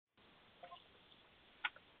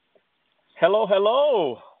Hello,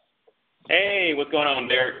 hello. Hey, what's going on,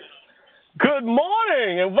 Derek? Good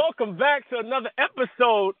morning, and welcome back to another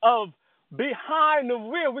episode of Behind the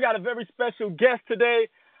Wheel. We got a very special guest today,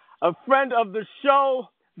 a friend of the show,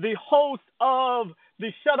 the host of the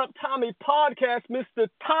Shut Up Tommy podcast, Mr.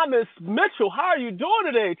 Thomas Mitchell. How are you doing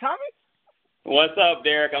today, Tommy? What's up,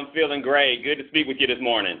 Derek? I'm feeling great. Good to speak with you this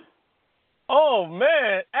morning. Oh,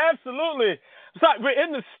 man, absolutely. So we're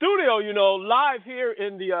in the studio, live here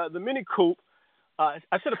in the mini coop. I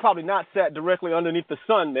should have probably not sat directly underneath the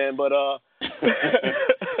sun, man, but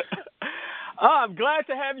I'm glad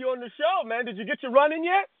to have you on the show, man. Did you get your run in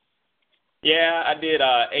yet? Yeah, I did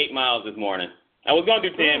 8 miles this morning. I was going to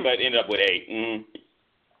do 10, but ended up with 8.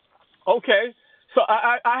 Okay. So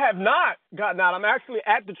I have not gotten out. I'm actually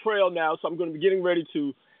at the trail now, so I'm going to be getting ready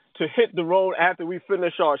to hit the road after we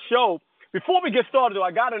finish our show. Before we get started, though,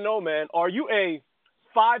 I got to know, man, are you a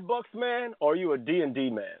 $5 man or are you a D&D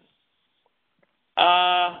man?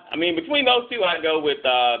 I mean, between those two, I'd go with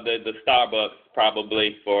the Starbucks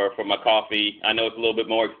probably for my coffee. I know it's a little bit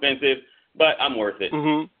more expensive, but I'm worth it.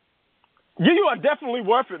 Mm-hmm. You are definitely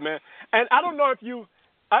worth it, man. And I don't know if you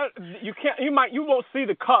won't see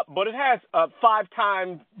the cup, but it has a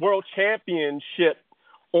 5-time world championship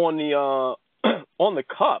on the on the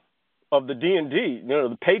cup of the D&D,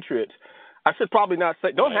 the Patriots. I should probably not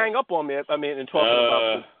say. Don't hang up on me. I mean, in talking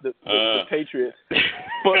about the Patriots,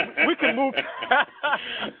 but we can move.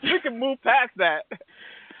 We can move past that.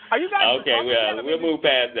 Are you guys okay? We'll move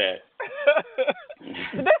past that.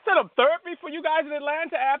 Did they set up therapy for you guys in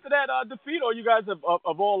Atlanta after that defeat, or you guys have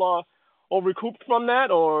all recouped from that,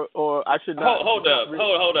 or I should not? Hold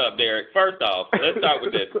up, Derek. First off, let's start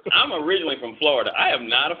with this. I'm originally from Florida. I am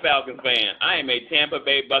not a Falcons fan. I am a Tampa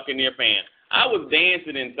Bay Buccaneer fan. I was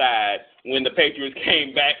dancing inside when the Patriots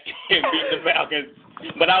came back and beat the Falcons,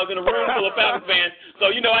 but I was in a room full of Falcons fans,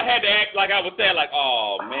 so I had to act like I was sad, like,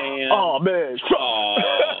 oh man, oh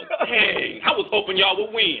dang, I was hoping y'all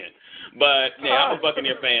would win. But yeah, I'm a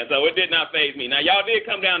Buccaneer fan, so it did not faze me. Now y'all did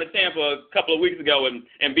come down to Tampa a couple of weeks ago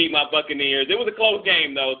and beat my Buccaneers. It was a close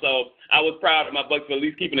game though, so I was proud of my Bucs for at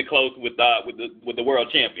least keeping it close with the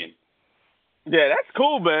world champion. Yeah, that's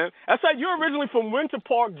cool, man. That's like you're originally from Winter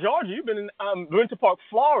Park, Georgia. You've been in Winter Park,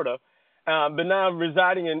 Florida, but now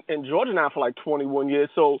residing in Georgia now for like 21 years.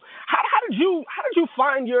 So how did you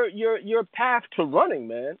find your path to running,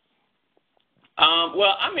 man?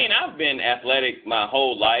 Well, I mean, I've been athletic my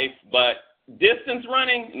whole life, but distance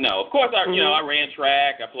running, no. Of course, I ran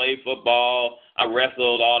track, I played football, I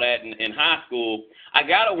wrestled, all that in high school. I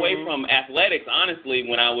got away from athletics, honestly,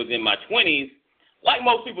 when I was in my 20s. Like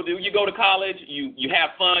most people do, you go to college, you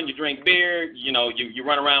have fun, you drink beer, you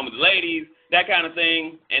run around with the ladies, that kind of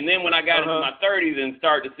thing. And then when I got into my 30s and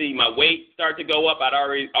started to see my weight start to go up, I'd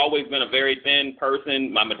always been a very thin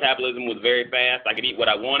person. My metabolism was very fast. I could eat what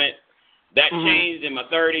I wanted. That changed in my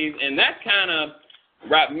 30s, and that's kind of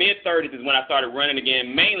right mid-30s is when I started running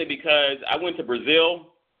again, mainly because I went to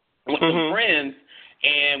Brazil with some friends,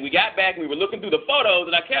 and we got back and we were looking through the photos,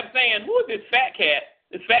 and I kept saying, who is this fat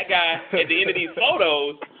guy at the end of these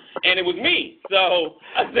photos? And it was me. So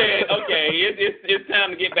I said, okay, it's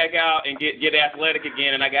time to get back out and get athletic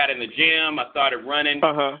again. And I got in the gym. I started running.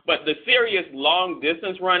 But the serious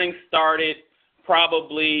long-distance running started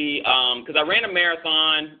probably because I ran a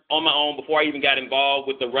marathon on my own before I even got involved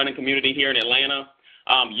with the running community here in Atlanta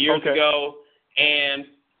years ago. And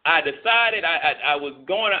I decided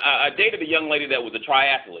I dated a young lady that was a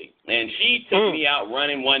triathlete, and she took me out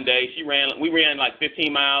running one day. We ran like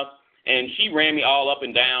 15 miles, and she ran me all up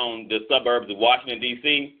and down the suburbs of Washington,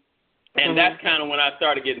 D.C., and that's kind of when I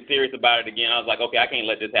started getting serious about it again. I was like, okay, I can't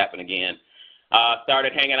let this happen again.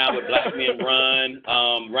 Started hanging out with Black Men Run,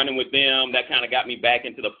 running with them. That kind of got me back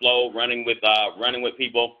into the flow, running with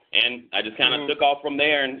people, and I just kind of took off from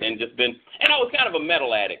there and just been. And I was kind of a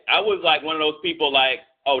medal addict. I was like one of those people like,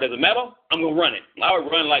 oh, there's a medal? I'm going to run it. I would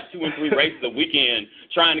run like 2 and 3 races a weekend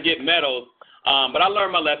trying to get medals. But I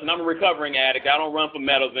learned my lesson. I'm a recovering addict. I don't run for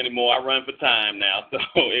medals anymore. I run for time now. So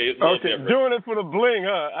it's different. Doing it for the bling,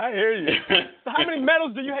 huh? I hear you. So how many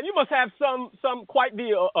medals do you have? You must have some quite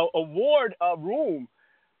the award room.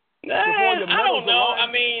 I don't know. I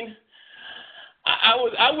mean,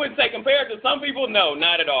 I wouldn't say compared to some people, no,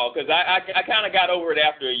 not at all, because I kind of got over it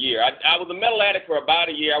after a year. I was a medal addict for about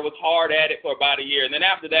a year. I was hard at it for about a year, and then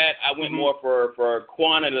after that, I went more for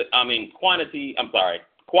quality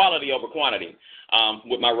over quantity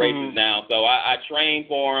with my races now. So I train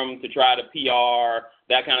for them to try to PR,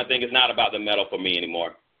 that kind of thing. It's not about the medal for me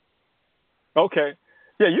anymore. Okay.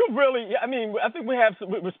 Yeah, you really, I mean, I think we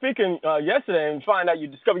were speaking yesterday and find out you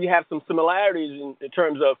discovered you have some similarities in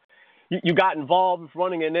terms of, you got involved with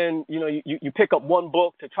running, and then you pick up one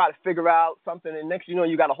book to try to figure out something, and next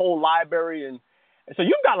you got a whole library, and so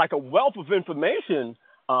you've got like a wealth of information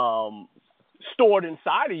stored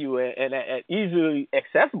inside of you and easily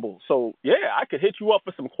accessible. So yeah, I could hit you up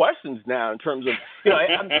for some questions now in terms of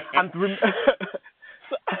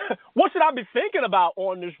what should I be thinking about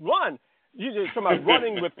on this run? You just talking about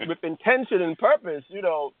running with intention and purpose,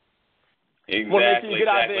 Exactly. What makes you get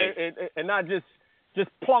out there and not just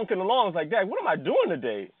plunking along. It's like, Dad, what am I doing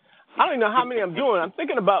today? I don't even know how many I'm doing. I'm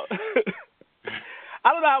thinking about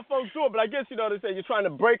I don't know how folks do it, but I guess they say you're trying to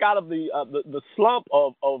break out of the slump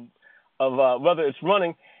of whether it's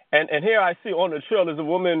running. And here I see on the trail there's a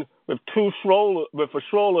woman with a stroller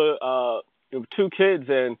with two kids,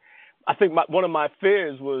 and I think one of my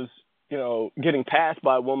fears was getting passed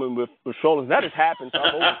by a woman with strollers. That has happened, so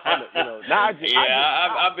I've overcome it. Now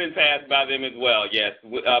I've been passed by them as well. Yes,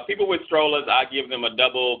 people with strollers, I give them a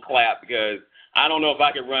double clap because I don't know if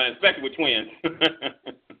I can run, especially with twins.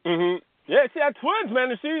 Mhm. Yeah, she had twins,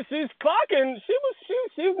 man, and she's clocking.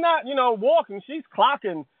 She's not walking. She's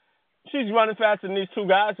clocking. She's running faster than these two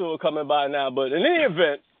guys who are coming by now. But in any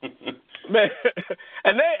event, man,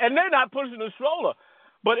 and they're not pushing the stroller.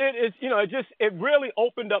 But it really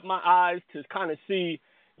opened up my eyes to kind of see,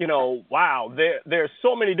 wow, there's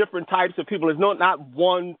so many different types of people. There's not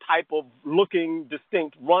one type of looking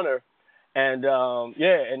distinct runner, and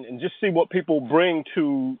and just see what people bring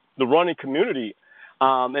to the running community.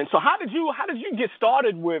 And so how did you get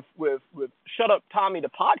started with Shut Up Tommy, the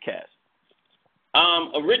podcast?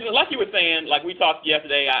 Originally, like you were saying, like we talked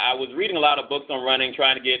yesterday, I was reading a lot of books on running,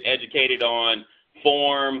 trying to get educated on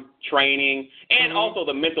form, training, and also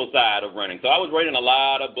the mental side of running. So I was reading a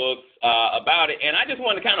lot of books about it, and I just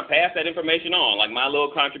wanted to kind of pass that information on, like my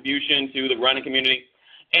little contribution to the running community.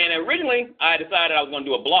 And originally, I decided I was going to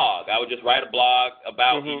do a blog. I would just write a blog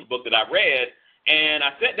about each book that I read, and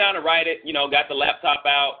I sat down to write it, got the laptop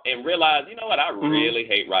out, and realized, I really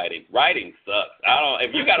hate writing. Writing sucks.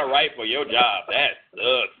 If you got to write for your job, that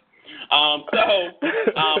sucks.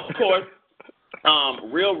 Of course,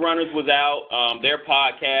 Real Runners was out, their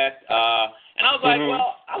podcast, and I was like,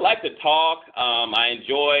 well, I like to talk. I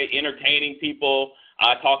enjoy entertaining people.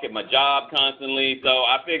 I talk at my job constantly, so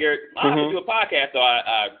I figured I have to do a podcast. So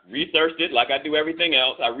I researched it like I do everything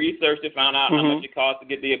else. I researched it, found out how much it costs to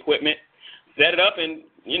get the equipment, set it up, and,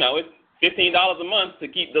 it's $15 a month to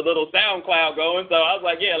keep the little SoundCloud going. So I was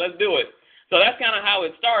like, yeah, let's do it. So that's kind of how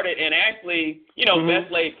it started, and actually,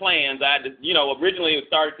 best laid plans. Originally it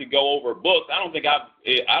started to go over books. I don't think I've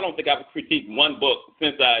critiqued one book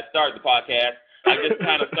since I started the podcast. I just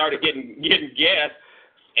kind of started getting guests,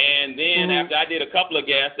 and then after I did a couple of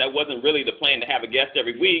guests, that wasn't really the plan to have a guest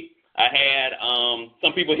every week. I had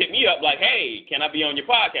some people hit me up like, hey, can I be on your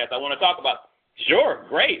podcast? I want to talk about. Sure,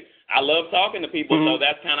 great. I love talking to people, so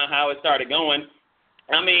that's kind of how it started going.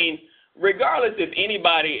 I mean, regardless if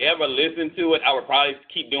anybody ever listened to it, I would probably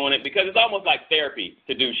keep doing it because it's almost like therapy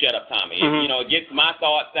to do Shut Up Tommy. It gets my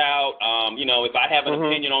thoughts out. If I have an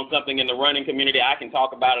opinion on something in the running community, I can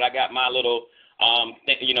talk about it. I got my little,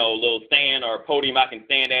 little stand or podium I can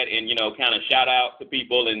stand at and, kind of shout out to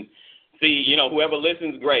people and see, whoever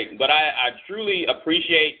listens, great. But I truly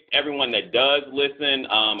appreciate everyone that does listen.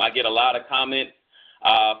 I get a lot of comments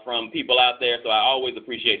from people out there, so I always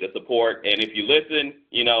appreciate the support. And if you listen,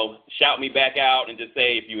 shout me back out and just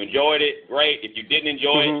say if you enjoyed it, great. If you didn't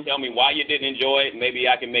enjoy it, tell me why you didn't enjoy it. Maybe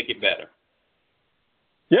I can make it better.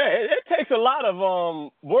 Yeah, it takes a lot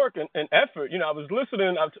of work and effort. I was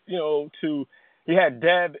listening, to you had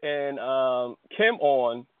Deb and Kim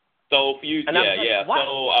on. Soul Fusion, yeah.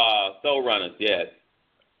 Wow. Soul Runners, yes.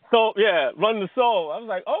 So yeah, Run the Soul. I was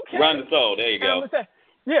like, okay. Run the Soul. There you go.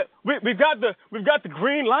 Yeah, we've got the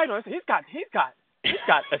green light on. He's got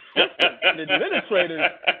assistants and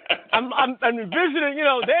administrators. I'm envisioning,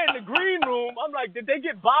 they're in the green room. I'm like, did they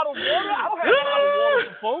get bottled water? I don't have bottled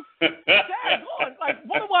water, folks. Dad, like,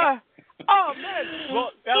 what do I? Oh man,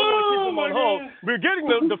 well, I don't want to keep them on hold. We're getting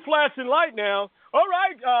the flashing light now. All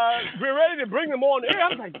right, we're ready to bring them on air. I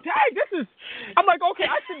was like, dang, I'm like, okay,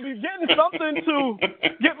 I should be getting something to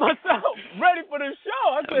get myself ready for this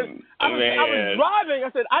show. I said, I was driving.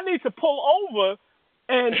 I said, I need to pull over.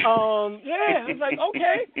 And, I was like,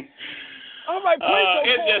 okay. All right, please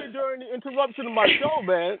don't call me during the interruption of my show,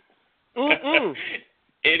 man.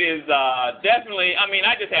 It is definitely,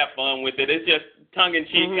 I just have fun with it. It's just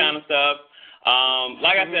tongue-in-cheek kind of stuff.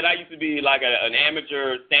 Like I said, I used to be like an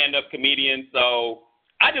amateur stand-up comedian, so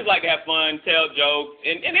I just like to have fun, tell jokes,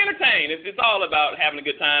 and entertain. It's all about having a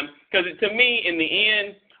good time because to me, in the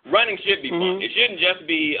end, running should be fun. It shouldn't just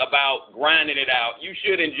be about grinding it out. You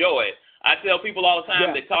should enjoy it. I tell people all the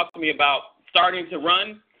time that talk to me about starting to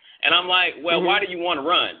run, and I'm like, well, why do you want to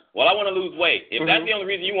run? Well, I want to lose weight. If that's the only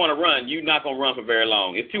reason you want to run, you're not going to run for very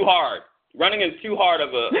long. It's too hard. Running is too hard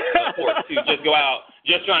of a sport to just go out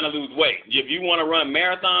just trying to lose weight. If you want to run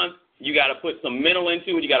marathons, you got to put some mental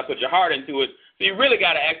into it. You got to put your heart into it. So you really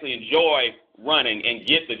got to actually enjoy running and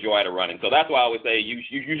get the joy out of running. So that's why I always say you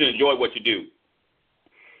should enjoy what you do.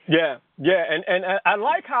 Yeah, and I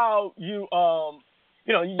like how you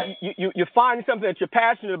you're finding something that you're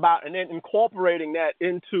passionate about and then incorporating that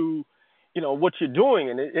into, what you're doing,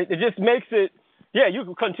 and it just makes it, you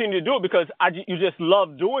can continue to do it because you just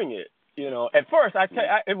love doing it. At first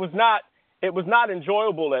it was not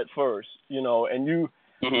enjoyable at first, and you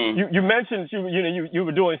mentioned you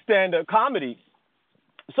were doing stand-up comedy,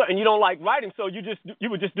 so and you don't like writing, so you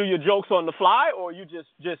would just do your jokes on the fly, or you just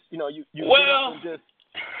well.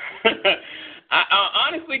 I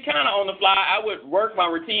honestly, kind of on the fly. I would work my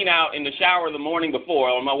routine out in the shower the morning before.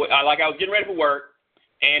 I was getting ready for work,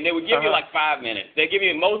 and they would give you like 5 minutes. They give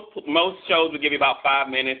you most shows would give you about 5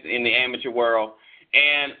 minutes in the amateur world,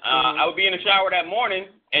 and I would be in the shower that morning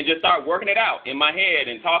and just start working it out in my head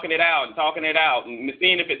and talking it out and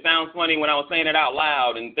seeing if it sounds funny when I was saying it out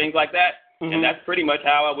loud and things like that. And that's pretty much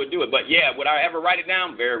how I would do it. But yeah, would I ever write it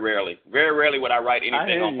down? Very rarely. Very rarely would I write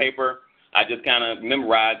anything on paper. I just kind of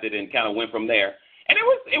memorized it and kind of went from there. And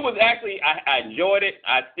it was actually, I enjoyed it.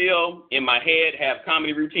 I still, in my head, have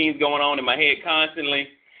comedy routines going on in my head constantly.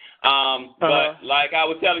 But like I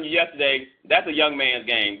was telling you yesterday, that's a young man's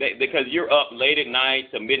game because you're up late at night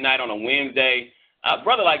to midnight on a Wednesday. A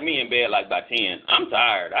brother like me in bed like by 10. I'm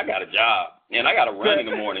tired. I got a job. And I got to run in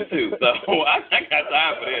the morning, too. So I got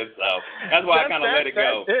time for this. So that's why I kind of let it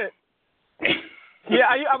go. Yeah,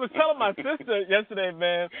 I was telling my sister yesterday,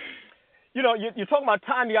 man, you're talking about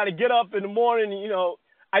time. You got to get up in the morning.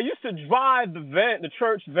 I used to drive the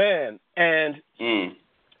church van. And,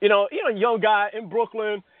 young guy in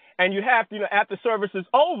Brooklyn. And you have to, after service is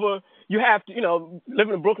over, you have to,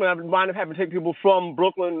 living in Brooklyn, I wind up having to take people from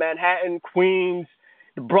Brooklyn, Manhattan, Queens,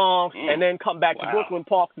 the Bronx, and then come back to Brooklyn,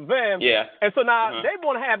 park the van. Yeah. And so now they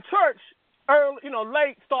want to have church early,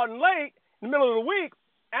 late, starting late, in the middle of the week.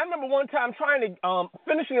 I remember one time trying to,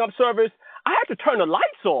 finishing up service, I had to turn the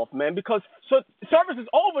lights off, man, because service is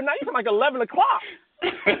over. Now you're like 11 o'clock.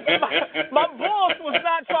 my boss was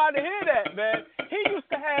not trying to hear that, man. He used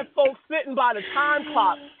to have folks sitting by the time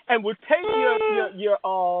clock and would take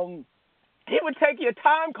he would take your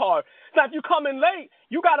time card. So if you come in late,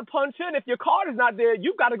 you got to punch in. If your card is not there,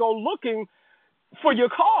 you got to go looking for your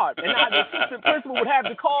card. And now the assistant principal would have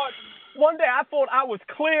the card. One day I thought I was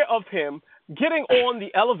clear of him getting on the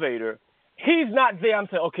elevator. He's not there. I'm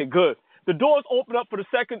saying, okay, good. The doors open up to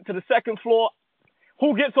the second floor.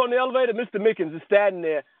 Who gets on the elevator? Mr. Mickens is standing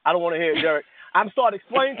there. I don't want to hear it, Derek. I'm starting to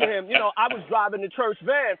explain to him, I was driving the church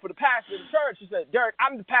van for the pastor of the church. He said, Derek,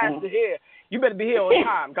 I'm the pastor here. You better be here on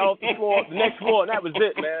time. Got off the next floor, and that was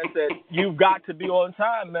it, man. I said, you've got to be on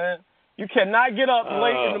time, man. You cannot get up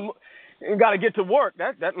late you got to get to work.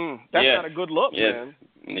 That's not a good look, man.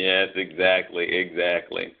 Yes, exactly.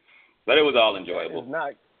 But it was all enjoyable. It's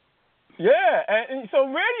not. Yeah, and so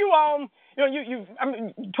where do you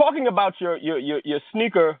talking about your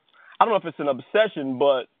sneaker, I don't know if it's an obsession,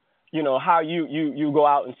 but how you go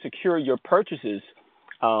out and secure your purchases.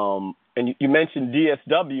 And you mentioned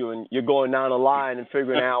DSW, and you're going down the line and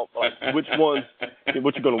figuring out which ones,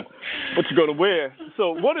 what you're gonna wear.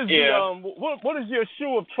 So what is what is your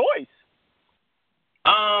shoe of choice?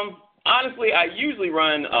 Honestly, I usually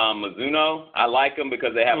run Mizuno. I like them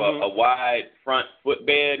because they have a wide front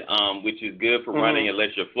footbed, which is good for running. It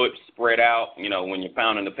lets your foot spread out, when you're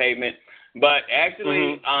pounding the pavement. But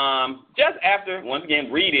actually, just after, once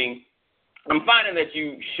again, reading, I'm finding that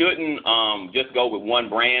you shouldn't just go with one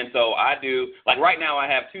brand. So I do, like right now I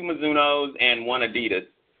have 2 Mizunos and 1 Adidas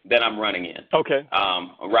that I'm running in. Okay.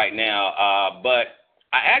 Right now. But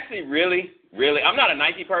I actually really, I'm not a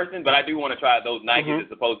Nike person, but I do want to try those Nikes that's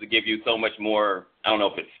supposed to give you so much more, I don't know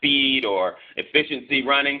if it's speed or efficiency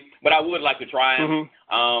running, but I would like to try them.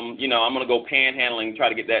 I'm going to go panhandling, try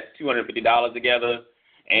to get that $250 together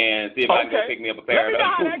and see if I can go pick me up a pair of those.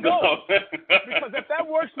 Let me know how that goes. Because if that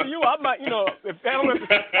works for you, I might, if I don't know if it's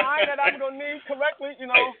the sign that I'm going to need correctly,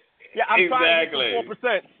 I'm trying to get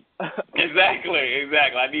 4%. Exactly.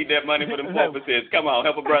 I need that money for them 4%. Come on,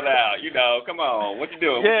 help a brother out. Come on. What you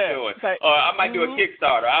doing? Yeah. What you doing? Or I might do a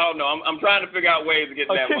Kickstarter. I don't know. I'm trying to figure out ways to get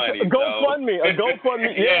that money. GoFundMe. Yeah,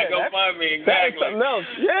 GoFundMe. Exactly. That's something else.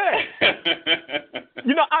 Yeah.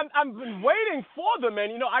 I've been waiting for them,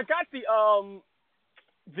 man. I got the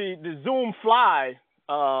Zoom Fly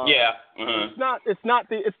Mm-hmm. I'm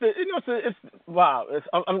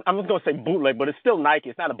just gonna say bootleg, but it's still Nike.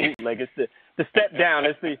 It's not a bootleg. It's the step down.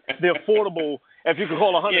 It's the affordable. If you could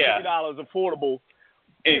call $150 affordable.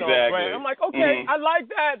 Exactly. Brand. I'm like, okay, I like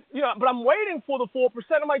that. But I'm waiting for the 4%.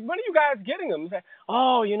 I'm like, when are you guys getting them? Like,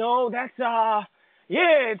 that's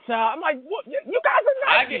I'm like, what? You guys are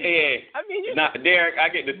Nike. I mean, Derek, I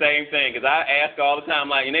get the same thing because I ask all the time,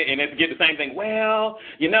 like, and they get the same thing. Well,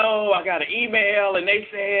 I got an email and they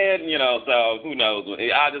said, so who knows?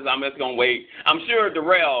 I'm just gonna wait. I'm sure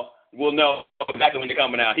Darrell will know exactly when they're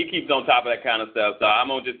coming out. He keeps on top of that kind of stuff, so I'm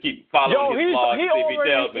gonna just keep following his blog and see if he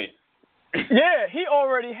tells me. Yeah, he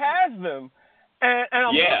already has them. And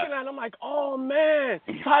I'm looking at it, I'm like, oh, man.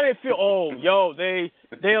 How they feel?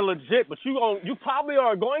 They're legit. But you probably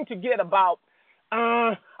are going to get about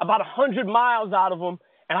 100 miles out of them.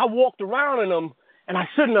 And I walked around in them, and I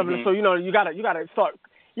shouldn't have. So, you got to start.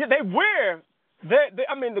 Yeah, they wear.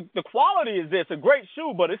 The quality is there. It's a great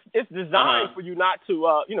shoe, but it's designed for you not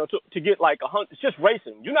to, to get like 100. It's just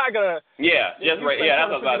racing. You're not going to. Yeah, just racing. Yeah,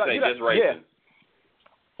 that's what I was about to say, just racing.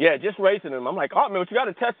 Yeah, just racing them. I'm like, oh, man, but you got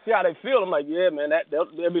to test to see how they feel. I'm like, yeah, man,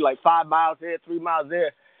 they'll be like 5 miles there, 3 miles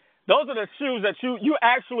there. Those are the shoes that you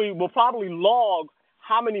actually will probably log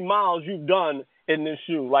how many miles you've done in this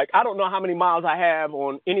shoe. Like, I don't know how many miles I have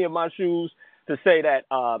on any of my shoes to say that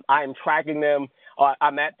I am tracking them.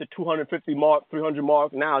 I'm at the 250 mark, 300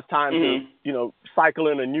 mark. Now it's time to, cycle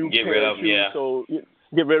in a new pair of shoes. Yeah. So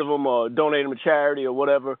get rid of them or donate them to charity or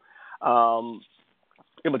whatever. But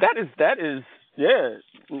that is. Yeah,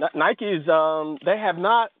 Nike's, they have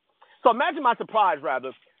not. So imagine my surprise,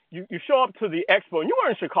 rather. You show up to the expo, and you were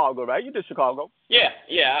in Chicago, right? You did Chicago. Yeah.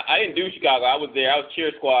 I didn't do Chicago. I was there. I was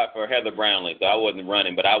cheer squad for Heather Brownlee, so I wasn't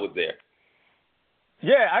running, but I was there.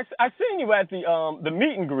 Yeah, I seen you at the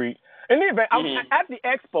meet and greet. In the event, I was at the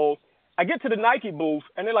expo. I get to the Nike booth,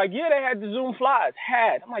 and they're like, yeah, they had the Zoom Flies.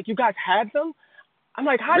 I'm like, you guys had them? I'm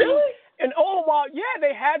like, how do you? And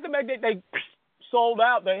they had them. They sold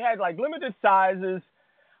out. They had like limited sizes,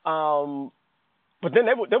 but then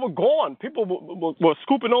they were gone. People were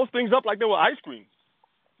scooping those things up like they were ice cream.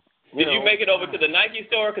 Did you make it over to the Nike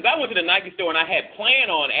store? Because I went to the Nike store and I had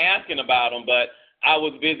planned on asking about them, but I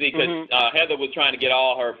was busy because Heather was trying to get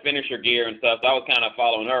all her finisher gear and stuff. So I was kind of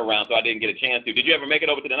following her around, so I didn't get a chance to. Did you ever make it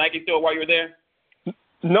over to the Nike store while you were there?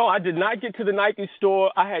 No, I did not get to the Nike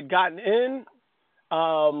store. I had gotten in.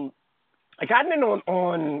 I got in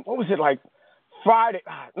on what was it, like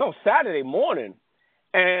Saturday morning,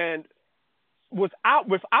 and was out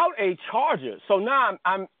without a charger. So now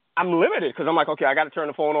I'm limited because I'm like, okay, I got to turn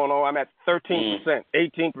the phone on. Oh, I'm at 13%,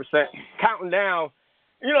 18%, counting down.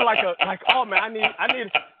 Oh man, I need. I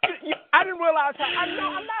didn't realize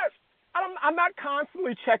I'm not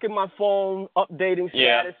constantly checking my phone, updating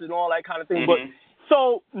status and all that kind of thing. But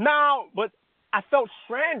so now, I felt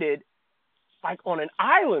stranded, like on an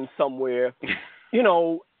island somewhere,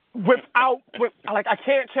 I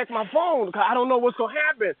can't check my phone because I don't know what's going to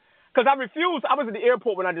happen. Because I refused. I was at the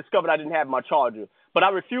airport when I discovered I didn't have my charger. But I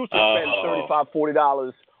refused to spend $35,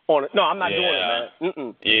 $40 on it. No, I'm not doing it,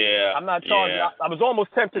 man. Yeah. I'm not charging. Yeah. I was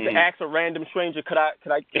almost tempted to ask a random stranger, could I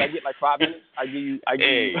get like 5 minutes? I give you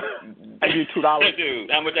 $2. Dude,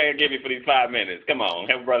 how much I can give you for these 5 minutes? Come on,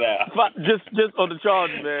 help a brother out. Just on the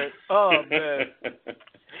charge, man. Oh man.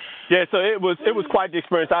 Yeah, so it was quite the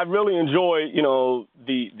experience. I really enjoy,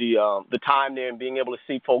 the time there and being able to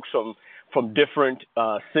see folks from different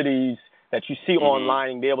cities that you see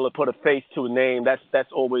online and be able to put a face to a name.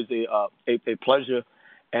 That's always a pleasure.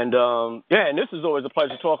 And and this is always a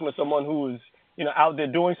pleasure talking to someone who's out there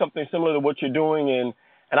doing something similar to what you're doing, and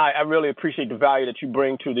I really appreciate the value that you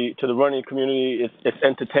bring to the running community. It's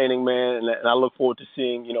entertaining, man, and I look forward to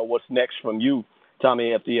seeing what's next from you,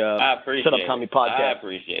 Tommy, at the Shut Up Tommy podcast. I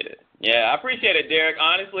appreciate it. Yeah, I appreciate it, Derek.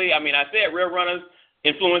 Honestly, I mean, I said Real Runners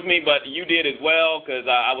influenced me, but you did as well because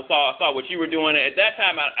I saw what you were doing at that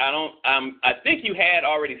time. I think you had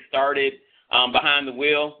already started Behind the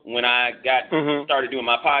Wheel when I got started doing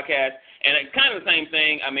my podcast, and it's kind of the same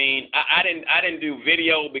thing. I mean, I didn't do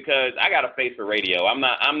video because I got a face for radio. I'm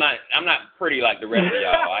not pretty like the rest of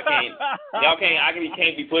y'all. Y'all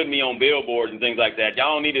can't be putting me on billboards and things like that.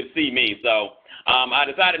 Y'all don't need to see me. So I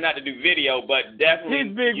decided not to do video, but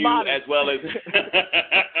definitely you as well as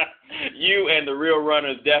you and the Real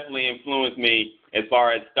Runners definitely influenced me as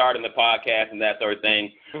far as starting the podcast and that sort of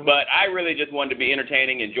thing. But I really just wanted to be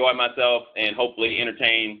entertaining, enjoy myself, and hopefully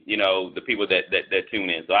entertain, the people that tune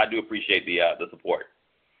in. So I do appreciate the support.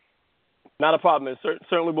 Not a problem. It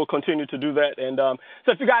certainly will continue to do that. And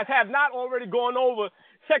so if you guys have not already gone over,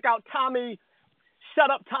 check out Tommy, Shut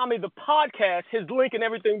Up Tommy, the podcast. His link and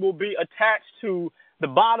everything will be attached to the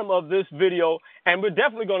bottom of this video, and we're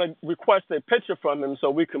definitely going to request a picture from him so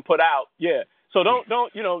we can put out. Yeah. So don't do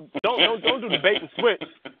the bait and switch.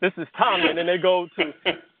 This is Tommy, and then they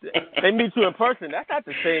meet you in person. That's not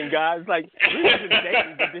the same guy. It's like we were just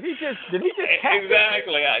dating, but did he just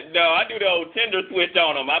exactly? No, I do the old Tinder switch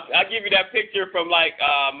on him. I give you that picture from like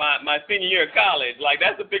my senior year of college. Like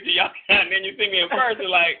that's the picture y'all got, and then you see me in person.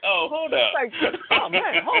 Like, oh, hold up. Like, oh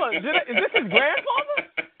man, hold on. Is this his grandfather?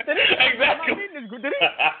 Did he send his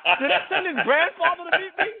grandfather to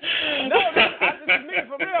meet me? No, this is me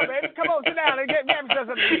for real, baby. Come on, sit down and get me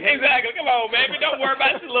something to eat. Exactly. Come on, baby. Don't worry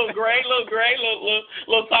about your little gray,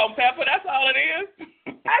 little salt and pepper. That's all it is.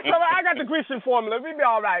 That's all right. I got the Grecian formula. We'll be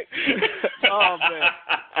all right. Oh, man.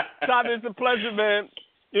 Tommy, it's a pleasure, man.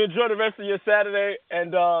 You enjoy the rest of your Saturday.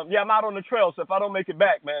 And, yeah, I'm out on the trail, so if I don't make it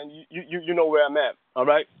back, man, you know where I'm at. All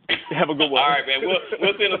right? Have a good one. All right, man. We'll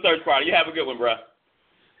see you in the search party. You have a good one, bro.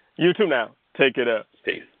 You too now. Take it up.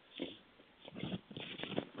 Peace.